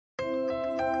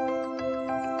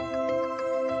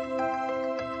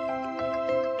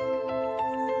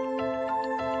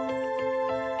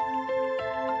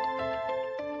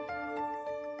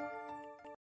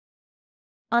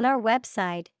On our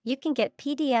website, you can get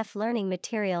PDF learning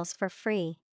materials for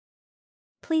free.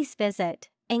 Please visit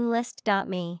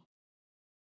englist.me.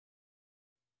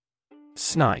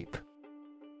 Snipe.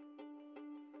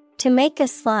 To make a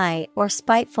sly or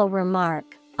spiteful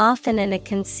remark, often in a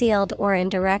concealed or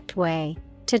indirect way,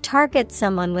 to target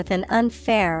someone with an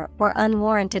unfair or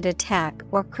unwarranted attack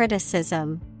or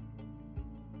criticism.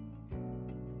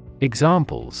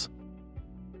 Examples: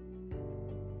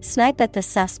 Snipe at the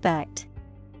suspect.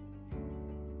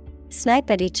 Snipe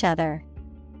at each other.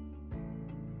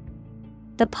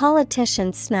 The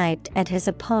politician sniped at his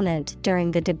opponent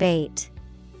during the debate.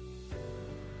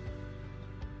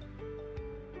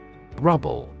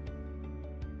 Rubble.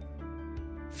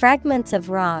 Fragments of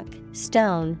rock,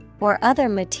 stone, or other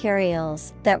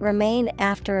materials that remain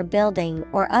after a building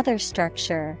or other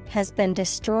structure has been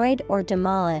destroyed or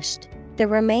demolished, the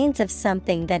remains of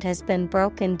something that has been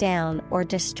broken down or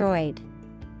destroyed.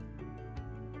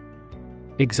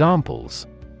 Examples: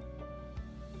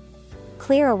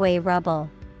 Clear away rubble.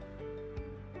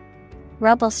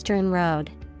 Rubble-strewn road.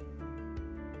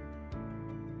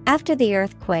 After the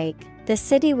earthquake, the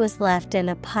city was left in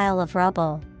a pile of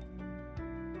rubble.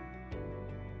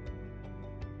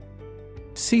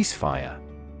 Ceasefire.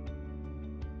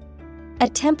 A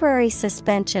temporary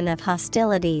suspension of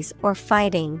hostilities or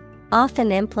fighting,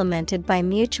 often implemented by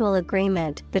mutual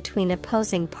agreement between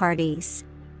opposing parties.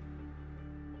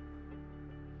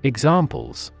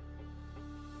 Examples: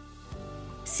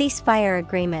 Ceasefire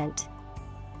agreement.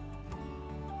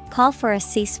 Call for a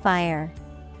ceasefire.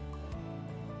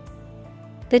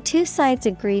 The two sides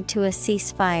agreed to a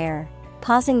ceasefire,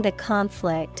 pausing the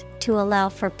conflict to allow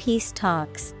for peace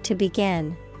talks to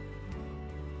begin.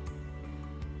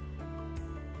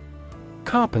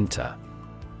 Carpenter.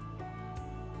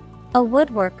 A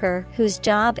woodworker whose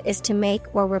job is to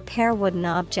make or repair wooden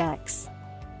objects.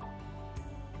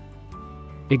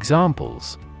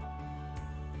 Examples: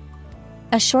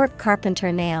 A short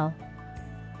carpenter nail.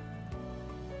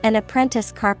 An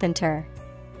apprentice carpenter.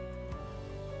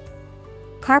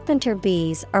 Carpenter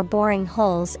bees are boring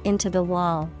holes into the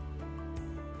wall.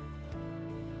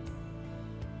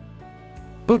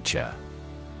 Butcher.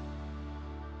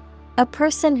 A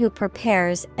person who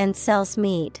prepares and sells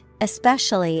meat,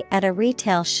 especially at a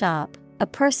retail shop. A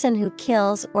person who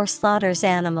kills or slaughters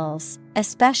animals,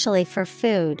 especially for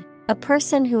food. A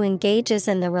person who engages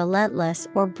in the relentless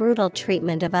or brutal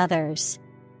treatment of others.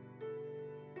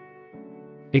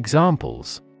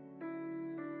 Examples: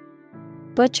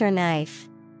 Butcher knife.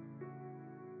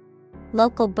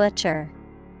 Local butcher.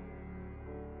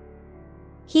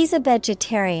 He's a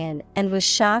vegetarian and was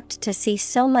shocked to see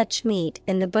so much meat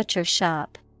in the butcher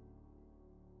shop.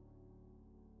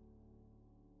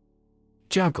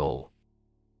 Juggle.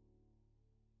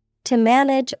 To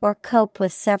manage or cope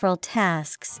with several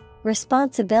tasks,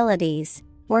 responsibilities,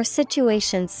 or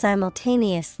situations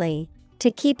simultaneously, to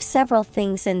keep several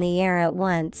things in the air at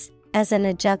once, as in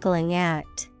a juggling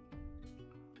act.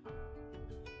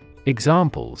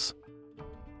 Examples: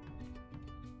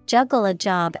 Juggle a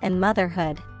job and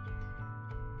motherhood.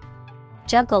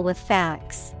 Juggle with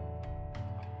facts.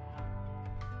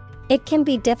 It can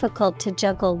be difficult to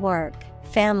juggle work,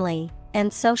 family,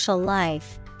 and social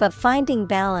life, but finding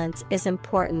balance is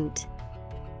important.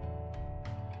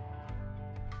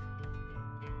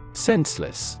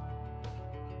 Senseless.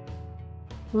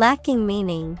 Lacking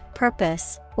meaning,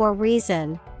 purpose, or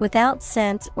reason, without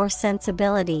sense or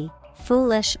sensibility,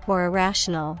 foolish or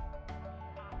irrational.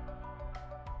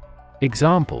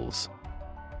 Examples: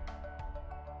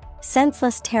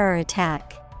 Senseless terror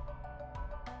attack.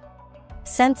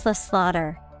 Senseless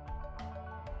slaughter.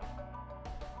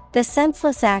 The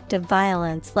senseless act of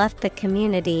violence left the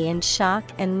community in shock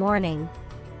and mourning.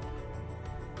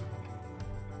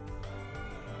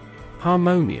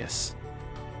 Harmonious.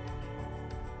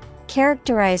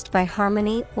 Characterized by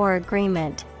harmony or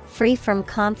agreement, free from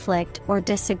conflict or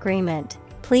disagreement,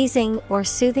 pleasing or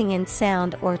soothing in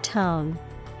sound or tone.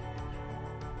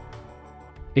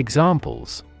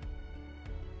 Examples: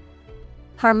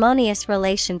 Harmonious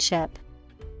relationship.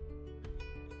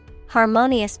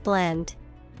 Harmonious blend.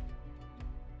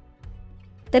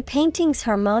 The painting's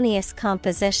harmonious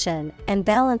composition and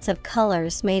balance of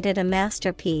colors made it a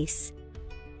masterpiece.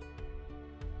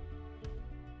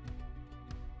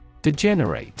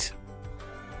 Degenerate.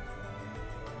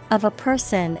 Of a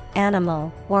person,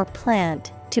 animal, or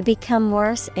plant, to become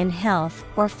worse in health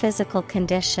or physical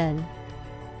condition.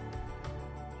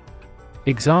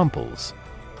 Examples: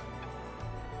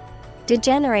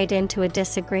 Degenerate into a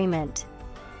disagreement.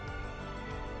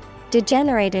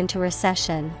 Degenerate into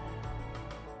recession.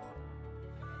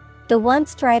 The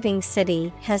once thriving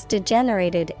city has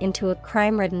degenerated into a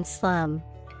crime-ridden slum.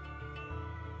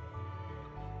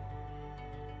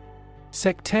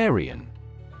 Sectarian.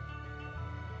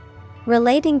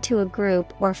 Relating to a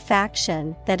group or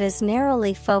faction that is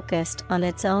narrowly focused on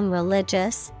its own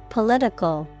religious,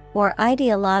 political, or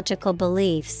ideological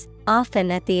beliefs,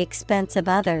 often at the expense of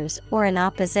others or in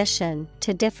opposition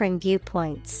to differing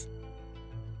viewpoints.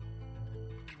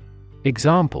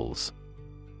 Examples: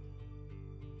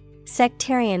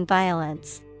 sectarian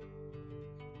violence,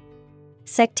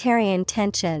 sectarian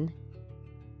tension.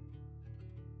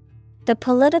 The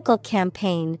political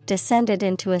campaign descended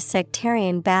into a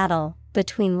sectarian battle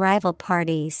between rival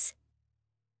parties.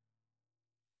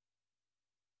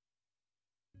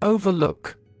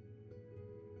 Overlook.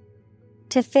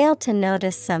 To fail to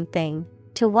notice something,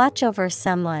 to watch over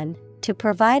someone, to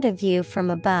provide a view from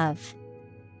above.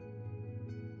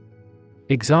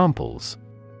 Examples: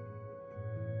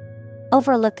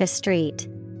 overlook a street,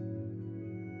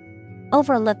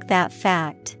 overlook that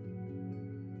fact.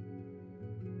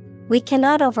 We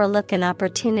cannot overlook an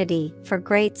opportunity for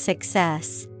great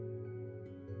success.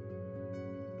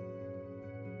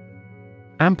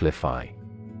 Amplify.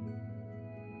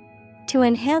 To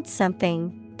enhance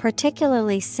something,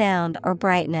 particularly sound or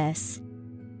brightness.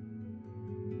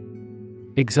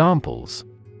 Examples: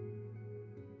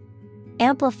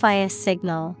 amplify a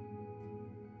signal,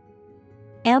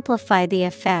 amplify the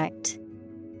effect.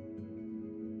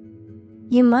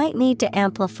 You might need to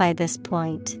amplify this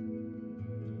point.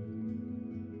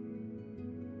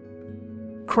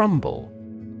 Crumble.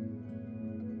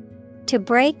 To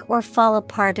break or fall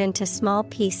apart into small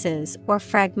pieces or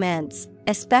fragments,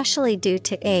 especially due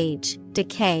to age,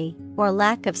 decay, or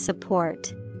lack of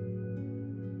support.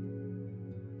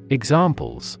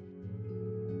 Examples: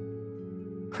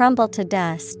 crumble to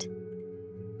dust,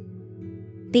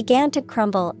 began to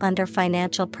crumble under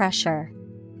financial pressure.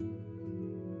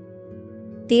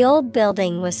 The old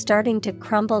building was starting to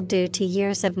crumble due to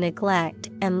years of neglect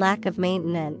and lack of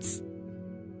maintenance.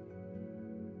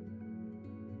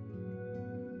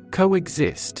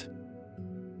 Coexist.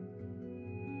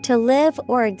 To live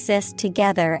or exist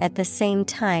together at the same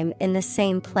time in the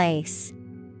same place.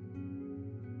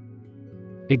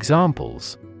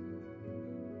 Examples: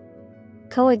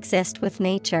 coexist with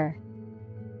nature,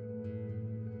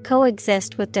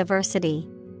 coexist with diversity.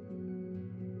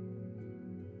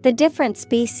 The different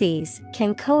species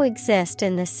can coexist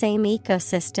in the same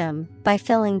ecosystem by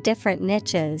filling different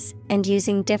niches and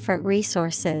using different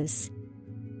resources.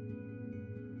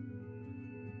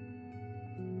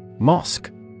 Mosque.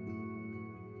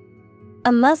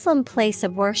 A Muslim place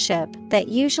of worship that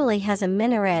usually has a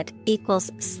minaret equals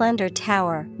slender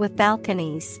tower with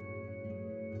balconies.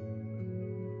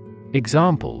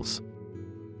 Examples: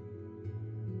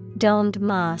 domed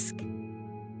mosque,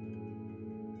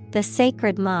 the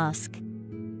sacred mosque.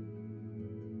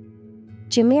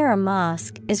 Jumeirah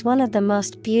Mosque is one of the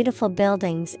most beautiful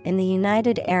buildings in the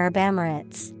United Arab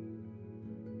Emirates.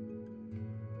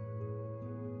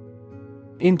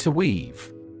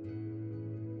 Interweave.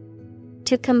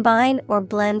 To combine or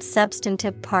blend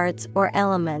substantive parts or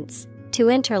elements, to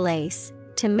interlace,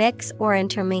 to mix or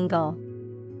intermingle.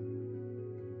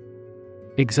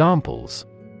 Examples: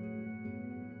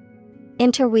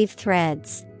 interweave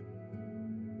threads,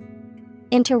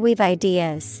 interweave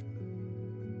ideas.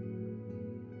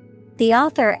 The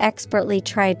author expertly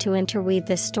tried to interweave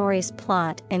the story's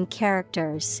plot and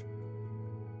characters.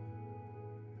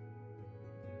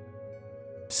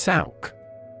 Souk.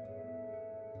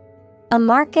 A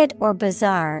market or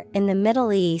bazaar in the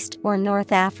Middle East or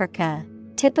North Africa,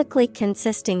 typically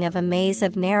consisting of a maze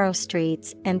of narrow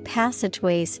streets and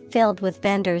passageways filled with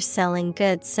vendors selling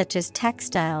goods such as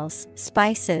textiles,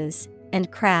 spices,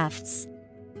 and crafts.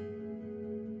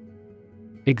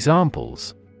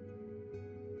 Examples: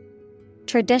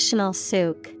 traditional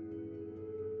souk,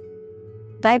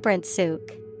 vibrant souk.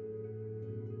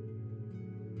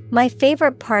 My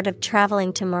favorite part of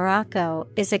traveling to Morocco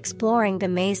is exploring the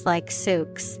maze-like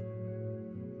souks.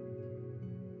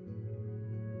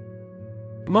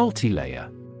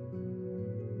 Multilayer.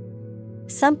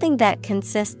 Something that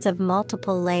consists of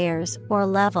multiple layers or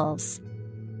levels.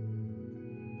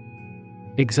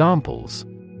 Examples: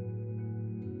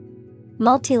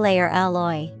 multilayer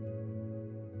alloy,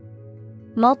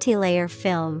 multilayer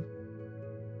film.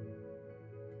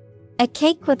 A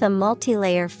cake with a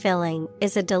multilayer filling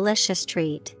is a delicious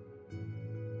treat.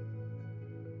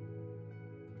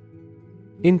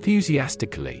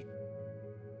 Enthusiastically.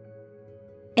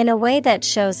 In a way that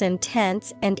shows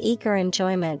intense and eager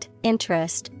enjoyment,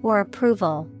 interest, or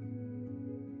approval.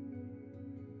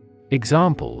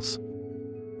 Examples: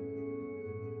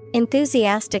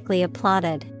 Enthusiastically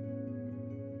applauded.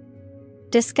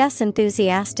 Discuss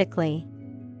enthusiastically.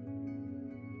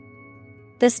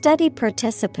 The study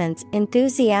participants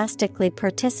enthusiastically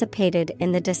participated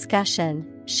in the discussion,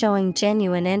 showing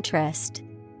genuine interest.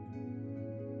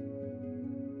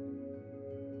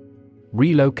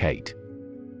 Relocate.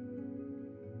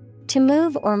 To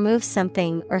move or move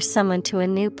something or someone to a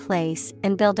new place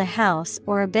and build a house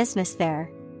or a business there.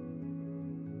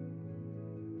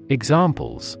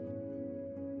 Examples: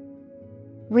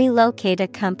 Relocate a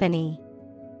company.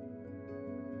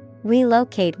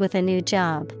 Relocate with a new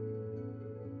job.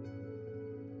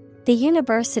 The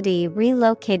university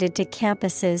relocated to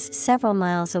campuses several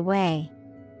miles away.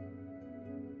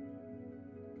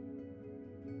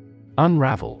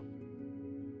 Unravel.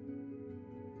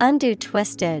 Undo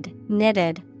twisted,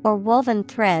 knitted, or woven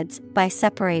threads by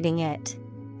separating it.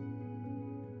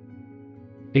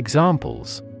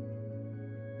 Examples: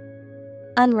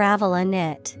 Unravel a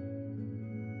knit.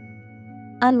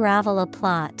 Unravel a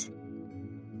plot.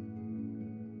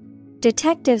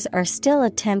 Detectives are still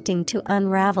attempting to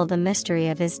unravel the mystery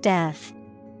of his death.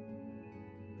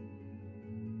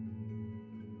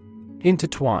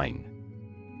 Intertwine.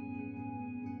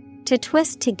 To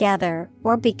twist together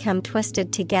or become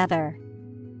twisted together.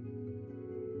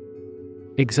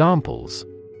 Examples: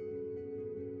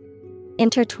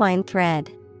 Intertwine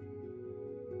thread.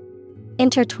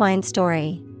 Intertwine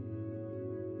story.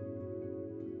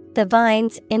 The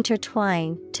vines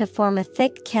intertwine to form a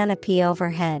thick canopy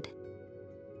overhead.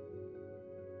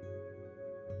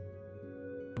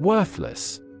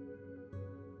 Worthless.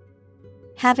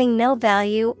 Having no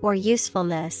value or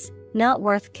usefulness, not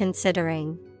worth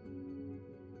considering.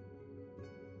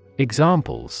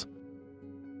 Examples: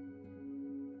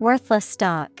 Worthless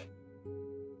stock.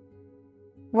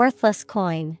 Worthless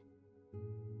coin.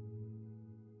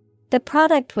 The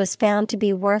product was found to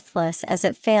be worthless as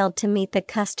it failed to meet the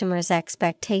customer's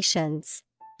expectations.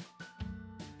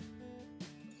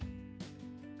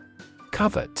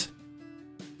 Covet.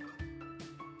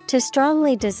 To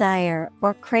strongly desire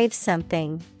or crave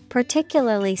something,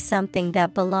 particularly something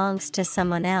that belongs to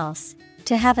someone else,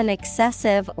 to have an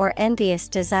excessive or envious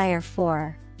desire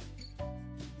for.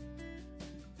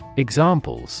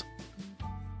 Examples: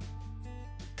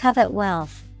 Covet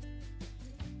wealth.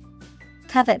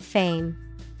 Covet fame.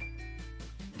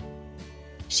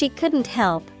 She couldn't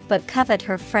help but covet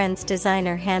her friend's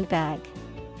designer handbag.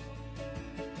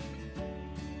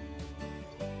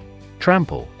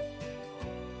 Trample.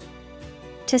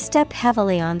 To step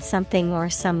heavily on something or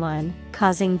someone,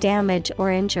 causing damage or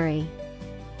injury.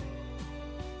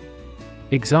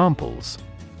 Examples: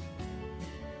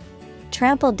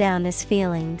 Trample down his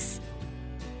feelings.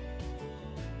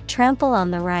 Trample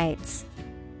on the rights.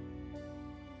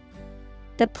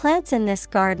 The plants in this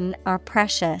garden are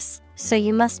precious, so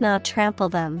you must not trample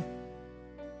them.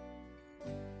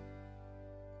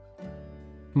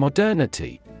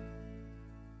 Modernity.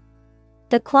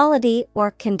 The quality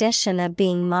or condition of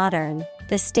being modern,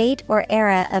 the state or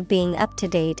era of being up to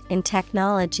date in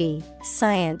technology,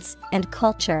 science, and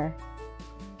culture.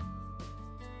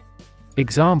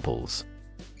 Examples: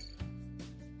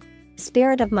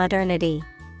 Spirit of modernity.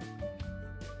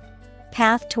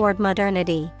 Path toward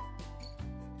modernity.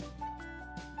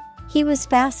 He was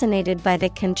fascinated by the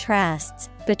contrasts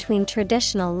between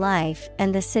traditional life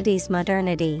and the city's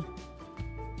modernity.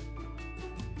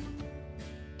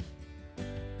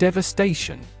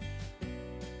 Devastation.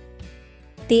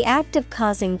 The act of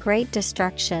causing great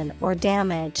destruction or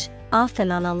damage,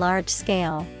 often on a large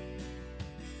scale.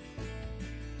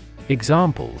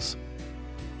 Examples: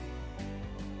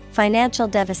 Financial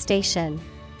devastation.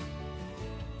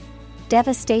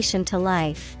 Devastation to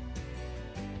life.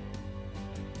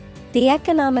 The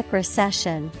economic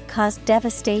recession caused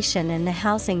devastation in the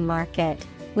housing market,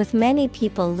 with many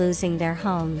people losing their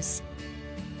homes.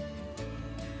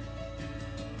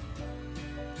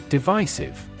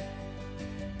 Divisive.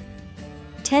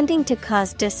 Tending to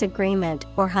cause disagreement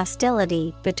or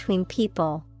hostility between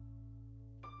people.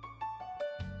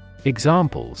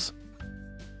 Examples: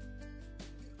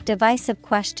 Divisive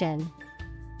question.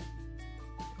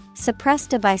 Suppress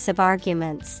divisive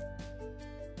arguments.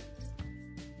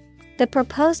 The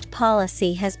proposed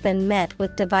policy has been met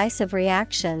with divisive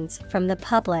reactions from the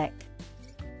public.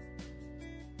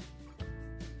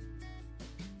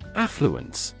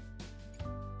 Affluence.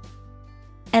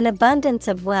 An abundance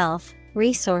of wealth,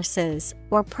 resources,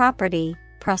 or property,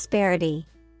 prosperity.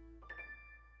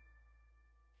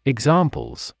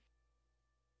 Examples: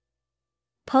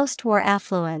 Post-war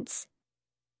affluence.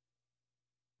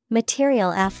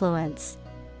 Material affluence.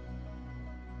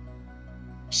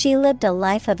 She lived a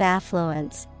life of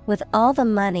affluence with all the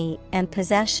money and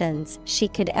possessions she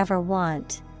could ever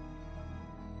want.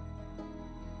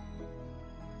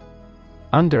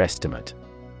 Underestimate.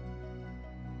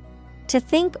 To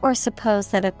think or suppose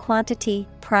that a quantity,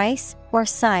 price, or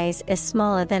size is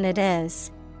smaller than it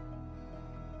is.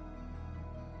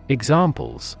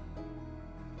 Examples: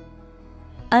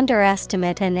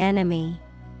 underestimate an enemy.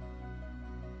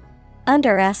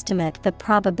 Underestimate the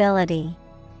probability.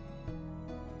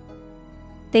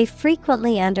 They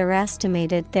frequently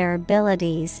underestimated their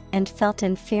abilities and felt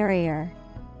inferior.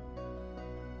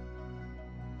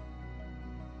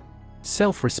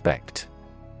 Self-respect.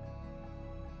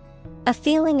 A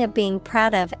feeling of being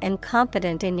proud of and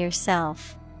confident in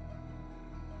yourself.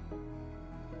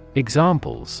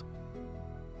 Examples: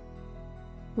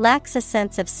 lacks a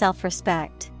sense of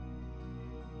self-respect.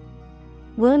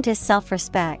 Wound his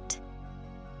self-respect.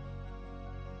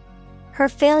 Her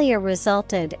failure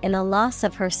resulted in a loss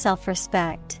of her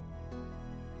self-respect.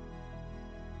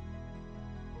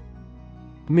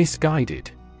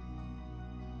 Misguided.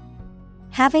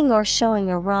 Having or showing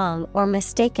a wrong or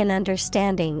mistaken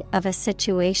understanding of a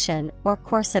situation or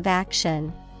course of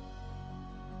action.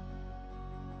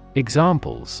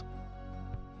 Examples: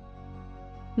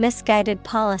 misguided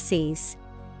policies.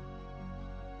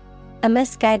 A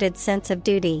misguided sense of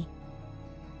duty.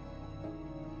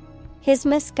 His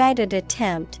misguided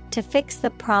attempt to fix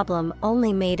the problem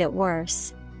only made it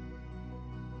worse.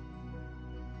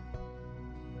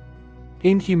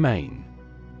 Inhumane.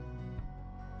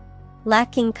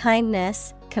 Lacking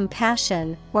kindness,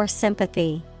 compassion, or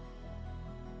sympathy.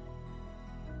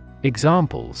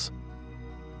 Examples: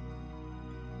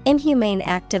 inhumane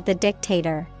act of the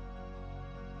dictator.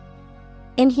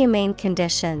 Inhumane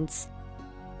conditions.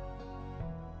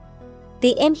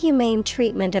 The inhumane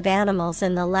treatment of animals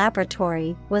in the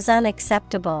laboratory was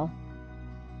unacceptable.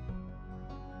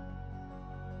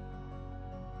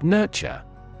 Nurture.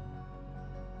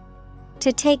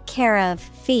 To take care of,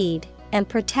 feed, and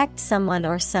protect someone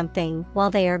or something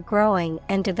while they are growing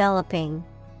and developing.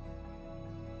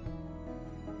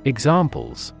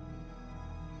 Examples: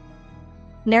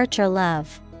 nurture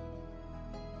love.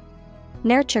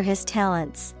 Nurture his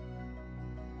talents.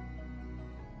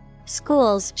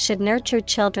 Schools should nurture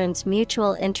children's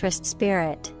mutual interest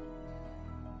spirit.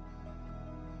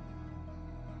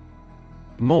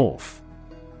 Morph.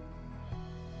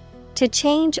 To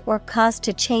change or cause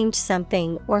to change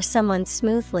something or someone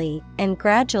smoothly and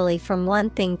gradually from one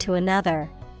thing to another.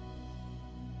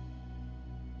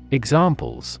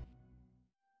 Examples: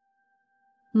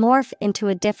 morph into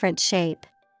a different shape.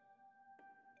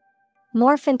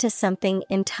 Morph into something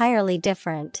entirely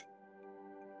different.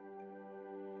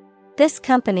 This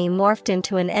company morphed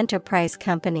into an enterprise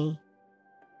company.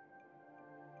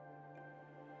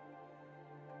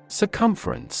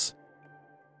 Circumference.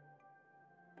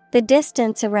 The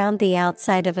distance around the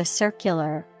outside of a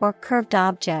circular or curved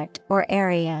object or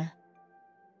area.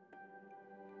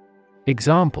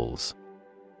 Examples: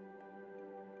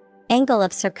 angle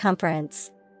of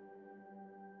circumference.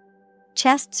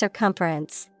 Chest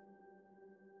circumference.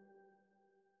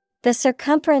 The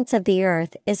circumference of the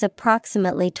Earth is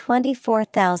approximately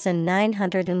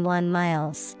 24,901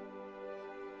 miles.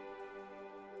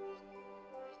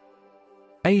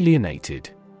 Alienated.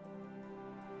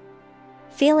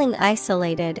 Feeling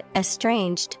isolated,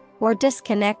 estranged, or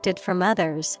disconnected from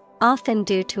others, often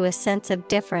due to a sense of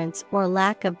difference or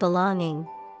lack of belonging.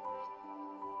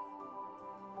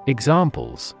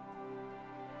 Examples: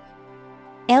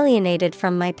 alienated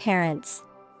from my parents.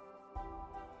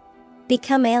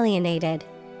 Become alienated.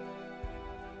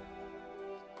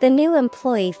 The new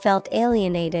employee felt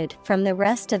alienated from the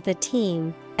rest of the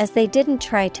team as they didn't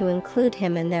try to include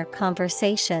him in their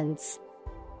conversations.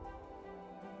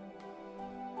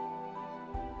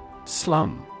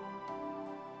 Slum.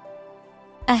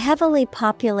 A heavily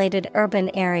populated urban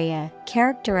area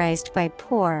characterized by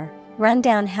poor,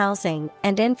 rundown housing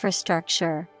and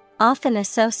infrastructure, often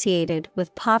associated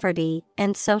with poverty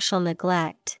and social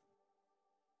neglect.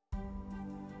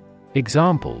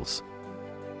 Examples: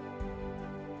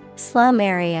 slum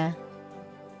area.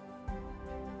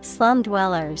 Slum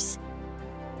dwellers.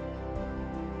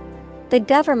 The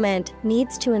government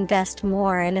needs to invest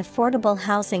more in affordable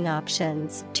housing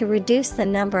options to reduce the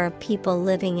number of people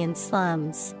living in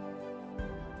slums.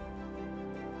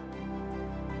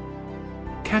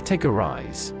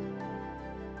 Categorize.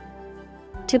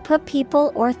 To put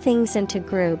people or things into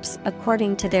groups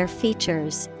according to their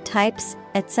features, types,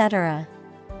 etc.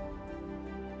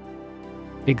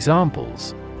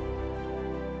 Examples: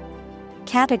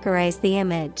 categorize the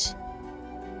image.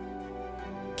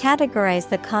 Categorize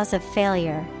the cause of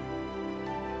failure.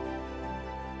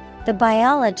 The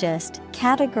biologist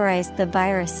categorized the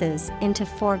viruses into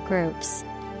 4 groups.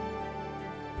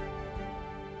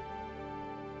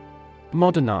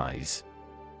 Modernize.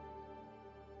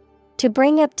 To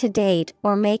bring up to date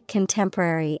or make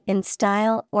contemporary in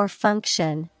style or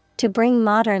function, to bring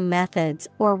modern methods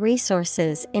or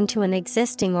resources into an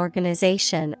existing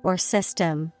organization or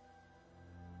system.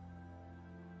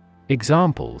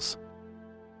 Examples: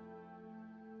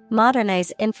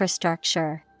 Modernize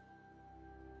infrastructure.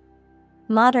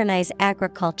 Modernize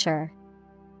agriculture.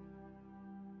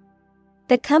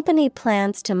 The company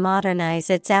plans to modernize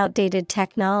its outdated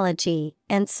technology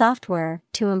and software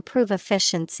to improve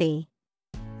efficiency.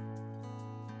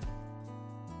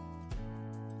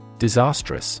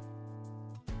 Disastrous.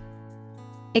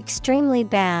 Extremely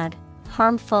bad,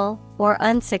 harmful, or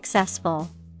unsuccessful.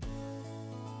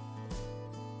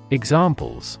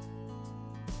 Examples: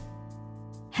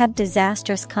 Have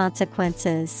disastrous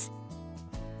consequences.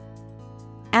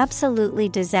 Absolutely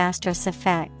disastrous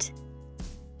effect.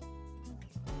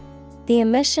 The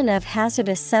emission of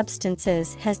hazardous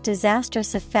substances has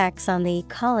disastrous effects on the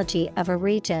ecology of a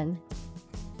region.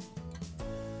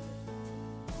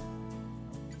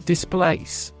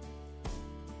 Displace.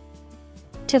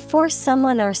 To force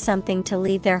someone or something to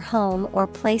leave their home or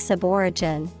place of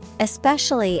origin,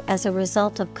 especially as a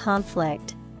result of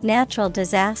conflict, natural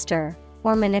disaster,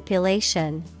 or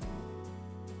manipulation.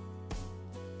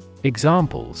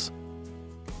 Examples: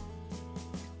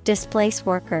 Displace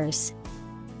workers.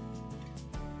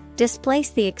 Displace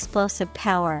the explosive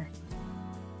power.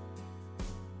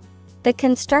 The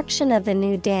construction of the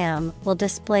new dam will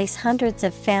displace hundreds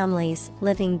of families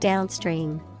living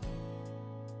downstream.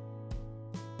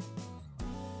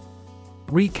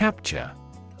 Recapture.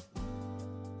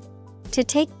 To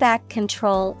take back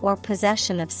control or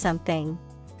possession of something.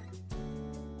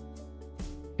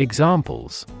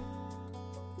 Examples: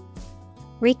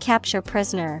 Recapture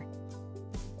prisoner.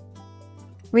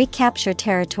 Recapture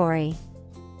territory.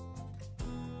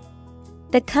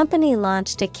 The company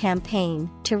launched a campaign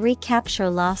to recapture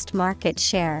lost market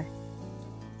share.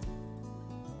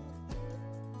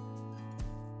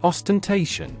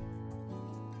 Ostentation.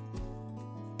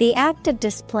 The act of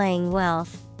displaying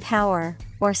wealth, power,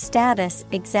 or status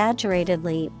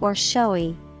exaggeratedly or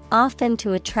showy, often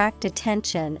to attract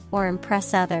attention or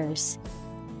impress others.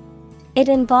 It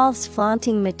involves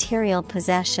flaunting material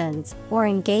possessions or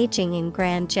engaging in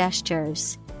grand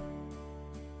gestures.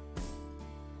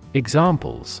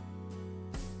 Examples: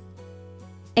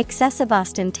 Excessive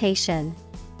ostentation.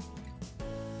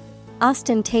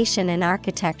 Ostentation in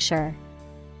architecture.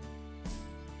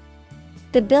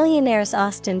 The billionaire's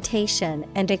ostentation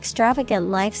and extravagant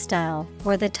lifestyle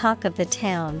were the talk of the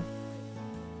town.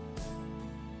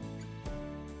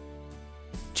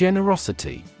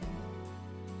 Generosity.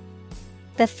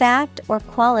 The fact or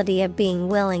quality of being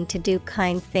willing to do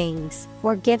kind things,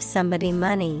 or give somebody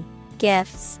money,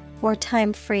 gifts, or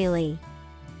time freely.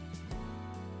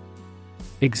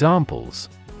 Examples: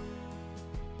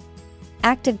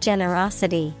 Act of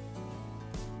generosity.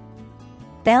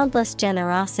 Boundless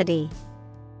generosity.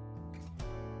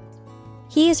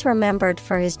 He is remembered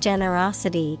for his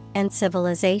generosity and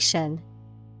civilization.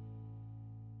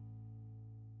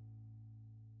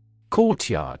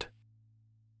 Courtyard.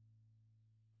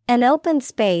 An open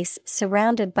space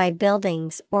surrounded by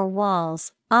buildings or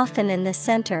walls, often in the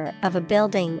center of a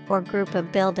building or group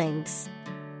of buildings.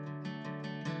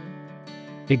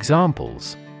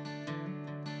 Examples: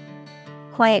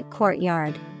 Quiet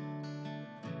courtyard.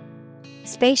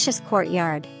 Spacious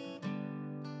courtyard.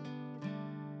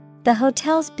 The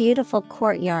hotel's beautiful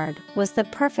courtyard was the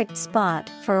perfect spot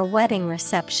for a wedding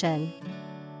reception.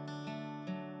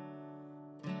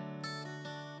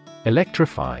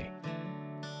 Electrify.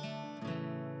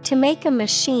 To make a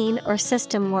machine or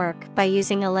system work by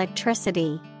using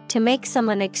electricity, to make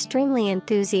someone extremely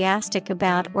enthusiastic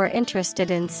about or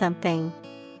interested in something.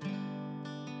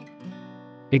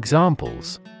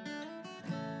 Examples: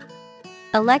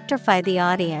 Electrify the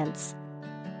audience.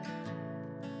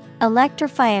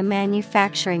 Electrify a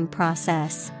manufacturing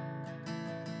process.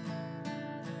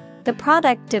 The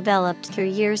product developed through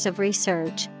years of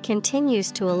research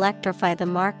continues to electrify the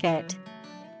market.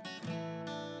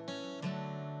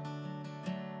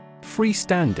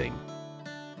 Freestanding.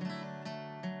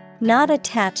 Not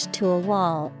attached to a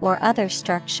wall or other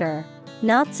structure,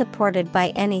 not supported by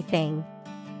anything.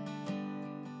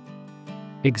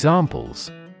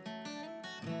 Examples: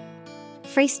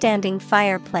 Freestanding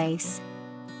fireplace.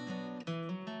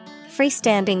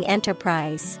 Freestanding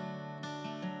enterprise.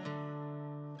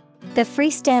 The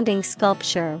freestanding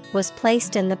sculpture was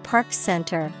placed in the park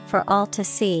center for all to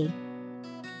see.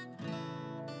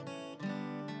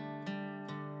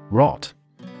 Rot.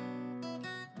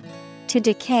 To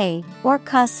decay, or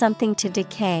cause something to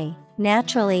decay,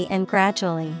 naturally and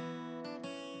gradually.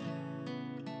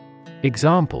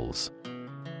 Examples: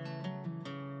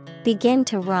 Begin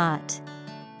to rot.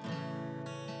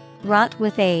 Rot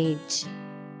with age.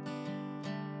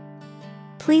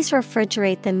 Please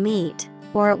refrigerate the meat,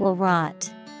 or it will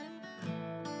rot.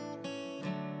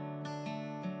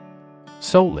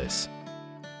 Soulless.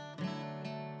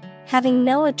 Having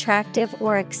no attractive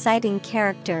or exciting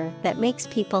character that makes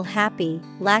people happy,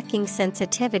 lacking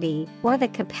sensitivity or the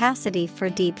capacity for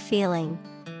deep feeling.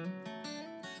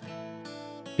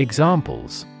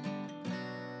 Examples: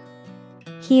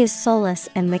 He is soulless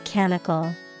and mechanical.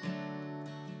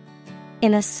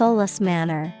 In a soulless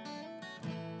manner.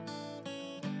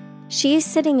 She is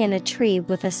sitting in a tree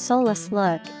with a soulless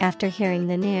look after hearing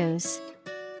the news.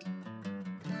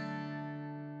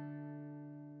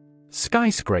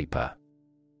 Skyscraper.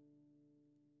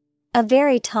 A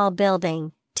very tall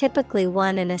building, typically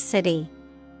one in a city.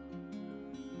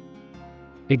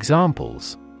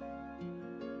 Examples: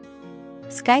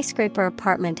 Skyscraper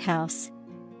apartment house.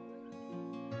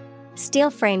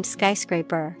 Steel-framed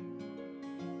skyscraper.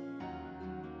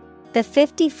 The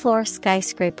 50-floor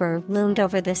skyscraper loomed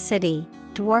over the city,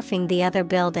 dwarfing the other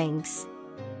buildings.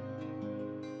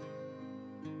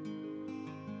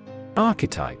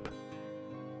 Archetype.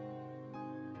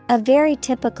 A very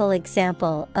typical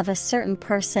example of a certain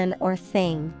person or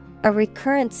thing, a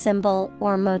recurrent symbol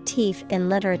or motif in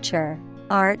literature,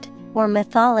 art, or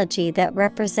mythology that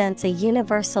represents a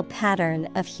universal pattern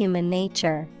of human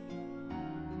nature.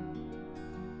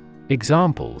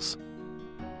 Examples: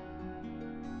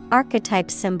 Archetype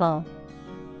symbol.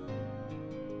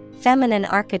 Feminine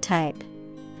archetype.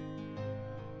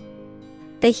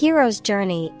 The hero's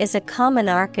journey is a common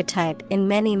archetype in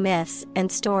many myths and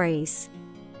stories.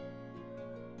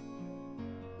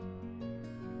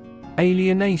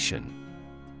 Alienation.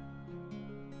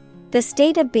 The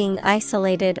state of being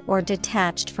isolated or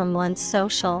detached from one's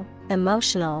social,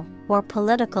 emotional, or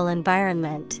political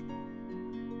environment.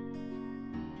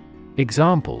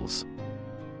 Examples: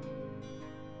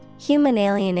 Human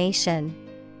alienation.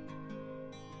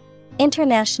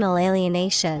 International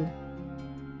alienation.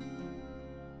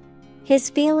 His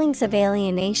feelings of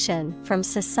alienation from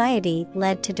society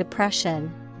led to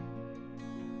depression.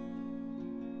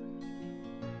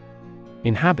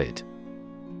 Inhabit.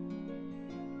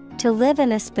 To live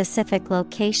in a specific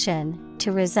location,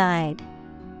 to reside.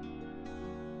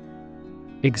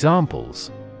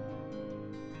 Examples: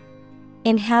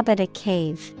 Inhabit a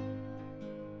cave.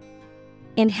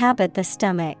 Inhabit the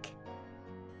stomach.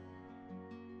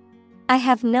 I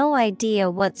have no idea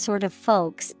what sort of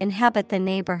folks inhabit the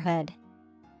neighborhood.